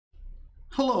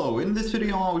Hello, in this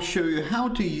video I'll show you how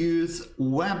to use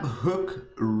webhook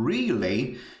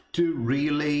relay to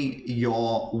relay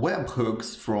your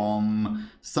webhooks from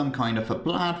some kind of a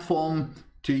platform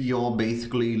to your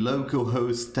basically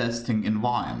localhost testing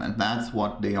environment. That's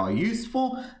what they are used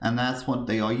for, and that's what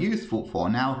they are useful for.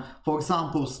 Now, for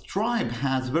example, Stripe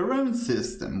has their own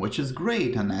system, which is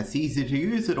great and that's easy to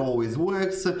use. It always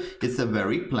works. It's a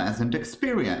very pleasant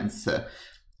experience.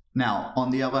 Now,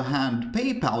 on the other hand,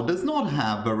 PayPal does not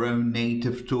have their own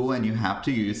native tool and you have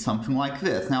to use something like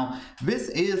this. Now, this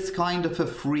is kind of a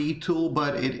free tool,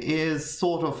 but it is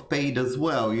sort of paid as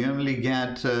well. You only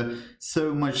get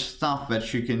so much stuff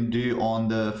that you can do on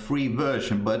the free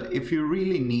version. But if you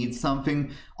really need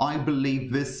something, I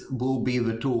believe this will be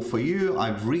the tool for you.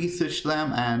 I've researched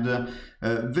them and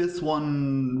this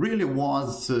one really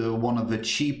was one of the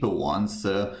cheaper ones,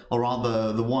 or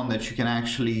rather the one that you can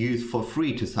actually use for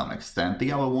free to some extent.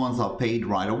 The other ones are paid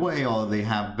right away or they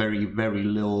have very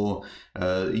little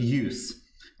use.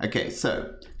 Okay,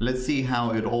 so let's see how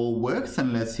it all works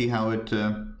and let's see how it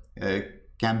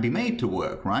can be made to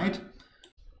work, right?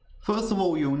 First of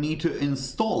all, you'll need to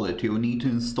install it. You'll need to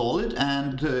install it,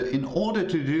 and in order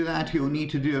to do that, you'll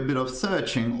need to do a bit of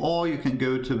searching, or you can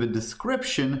go to the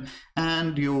description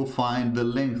and you'll find the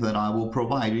link that I will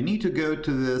provide. You need to go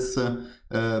to this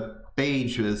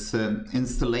page with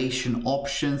installation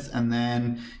options, and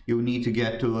then you'll need to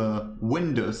get to a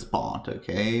Windows part,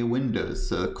 okay?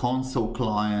 Windows console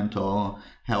client, or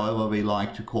however we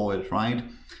like to call it, right?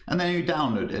 And then you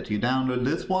download it. You download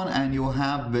this one and you'll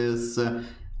have this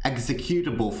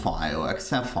executable file, .exe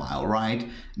file, right?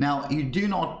 Now, you do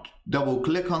not double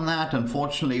click on that.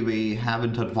 Unfortunately, we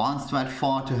haven't advanced that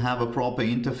far to have a proper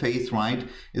interface, right?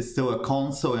 It's still a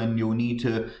console and you'll need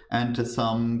to enter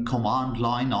some command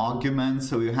line arguments,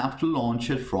 so you have to launch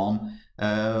it from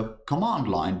command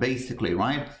line, basically,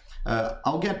 right?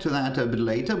 I'll get to that a bit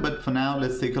later, but for now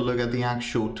let's take a look at the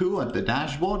actual tool, at the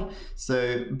dashboard.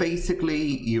 So basically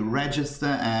you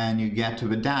register and you get to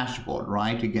the dashboard,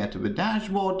 right? You get to the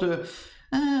dashboard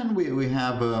and we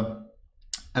have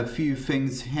a few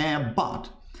things here, but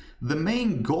the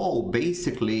main goal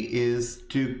basically is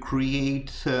to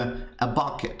create a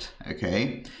bucket,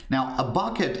 okay? Now a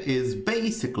bucket is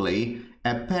basically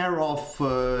a pair of,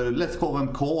 let's call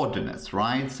them coordinates,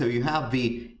 right? So you have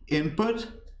the input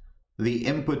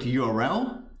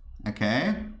URL,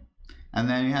 okay, and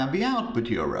then you have the output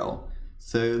URL.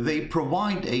 So they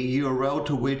provide a URL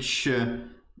to which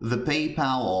the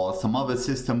PayPal or some other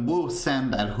system will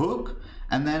send that hook,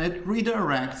 and then it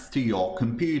redirects to your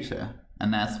computer,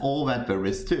 and that's all that there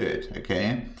is to it,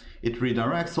 okay? It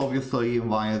redirects obviously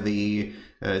via the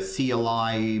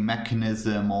CLI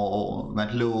mechanism or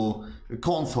that little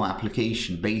console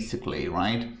application basically,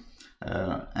 right?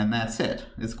 And that's it.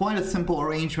 It's quite a simple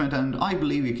arrangement, and I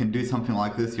believe you can do something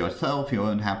like this yourself. You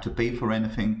won't have to pay for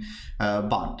anything,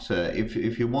 but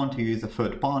if you want to use a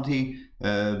third party,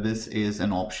 this is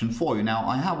an option for you. Now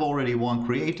I have already one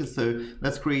created, so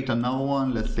let's create another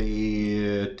one. Let's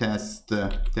say test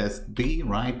B,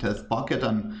 right? Test bucket,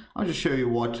 and I'll just show you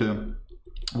what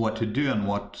to do and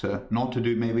what not to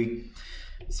do maybe.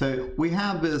 So we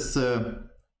have this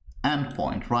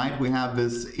endpoint, right? We have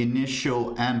this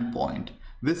initial endpoint.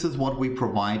 This is what we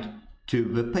provide to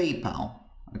the PayPal,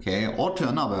 okay, or to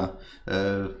another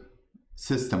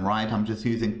system, right? I'm just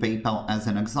using PayPal as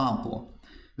an example.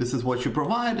 This is what you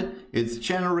provide. It's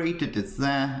generated, it's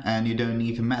there, and you don't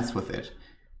need to mess with it.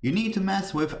 You need to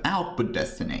mess with output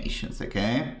destinations,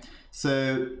 okay?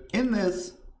 So in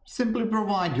this, simply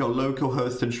provide your local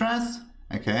host address,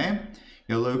 okay?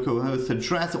 Your local host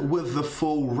address with the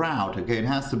full route, okay? It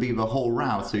has to be the whole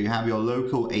route. So you have your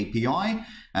local API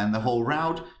and the whole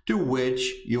route to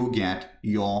which you'll get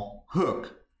your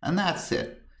hook. And that's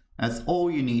it. That's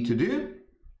all you need to do.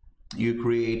 You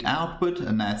create output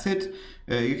and that's it.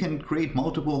 You can create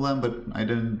multiple of them, but I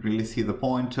don't really see the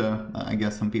point. I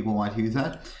guess some people might use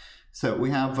that. So we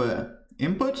have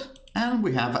input and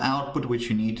we have output, which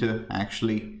you need to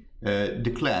actually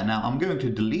declare. Now I'm going to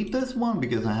delete this one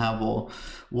because I have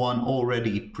one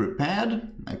already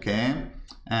prepared, okay?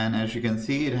 And as you can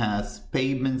see, it has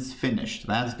payments finished.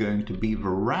 That's going to be the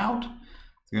route.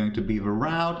 It's going to be the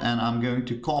route, and I'm going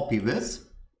to copy this,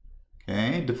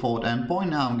 okay? Default endpoint.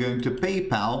 Now I'm going to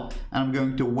PayPal and I'm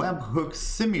going to webhook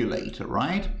simulator,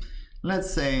 right?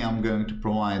 Let's say I'm going to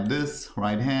provide this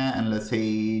right here, and let's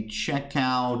say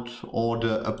checkout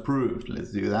order approved.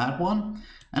 Let's do that one,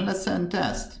 and let's send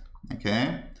test.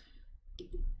 Okay,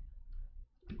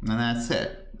 and that's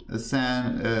it.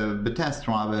 The test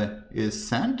driver is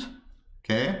sent,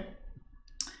 okay,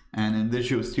 and in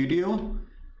Visual Studio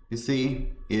you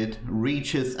see, it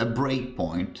reaches a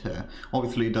breakpoint.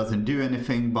 Obviously it doesn't do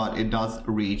anything, but it does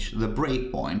reach the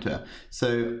breakpoint.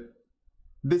 So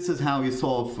this is how you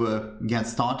sort of get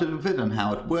started with it and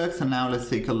how it works. And now let's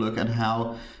take a look at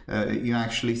how you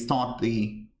actually start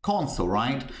the console,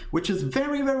 right? Which is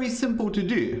very, very simple to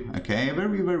do, okay?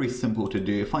 Very, very simple to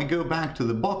do. If I go back to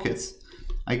the buckets,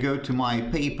 I go to my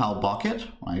PayPal bucket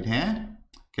right here,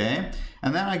 okay?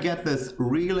 And then I get this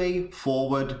relay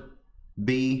forward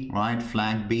B, right?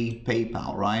 Flag B,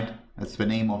 PayPal, right? That's the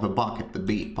name of the bucket, the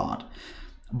B part.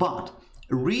 But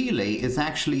relay is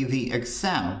actually the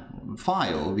Excel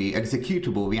file, the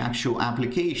executable, the actual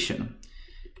application.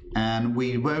 And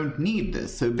we won't need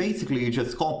this. So basically you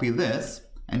just copy this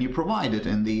and you provide it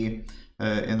in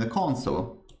the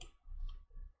console.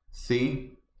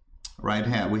 See, right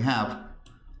here we have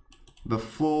the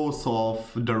full sort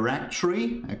of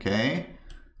directory, okay,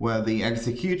 where the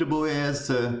executable is,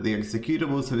 so this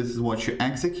is what you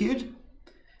execute.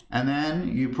 And then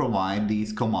you provide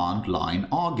these command line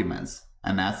arguments.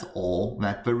 And that's all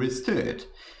that there is to it.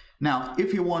 Now,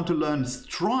 if you want to learn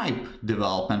Stripe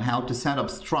development, how to set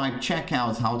up Stripe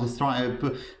checkouts, how to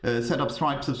set up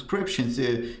Stripe subscriptions,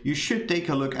 you should take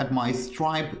a look at my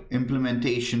Stripe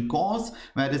implementation course.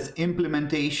 That is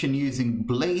implementation using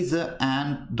Blazor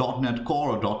and .NET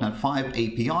Core or .NET 5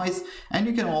 APIs. And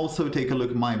you can also take a look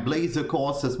at my Blazor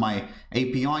courses, my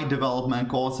API development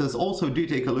courses. Also do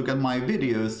take a look at my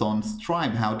videos on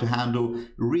Stripe, how to handle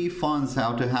refunds,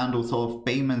 how to handle sort of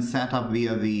payment setup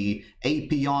via the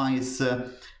APIs,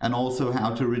 and also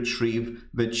how to retrieve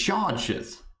the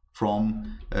charges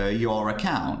from your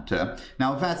account.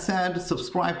 Now, with that said,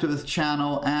 subscribe to this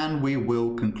channel and we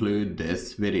will conclude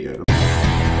this video.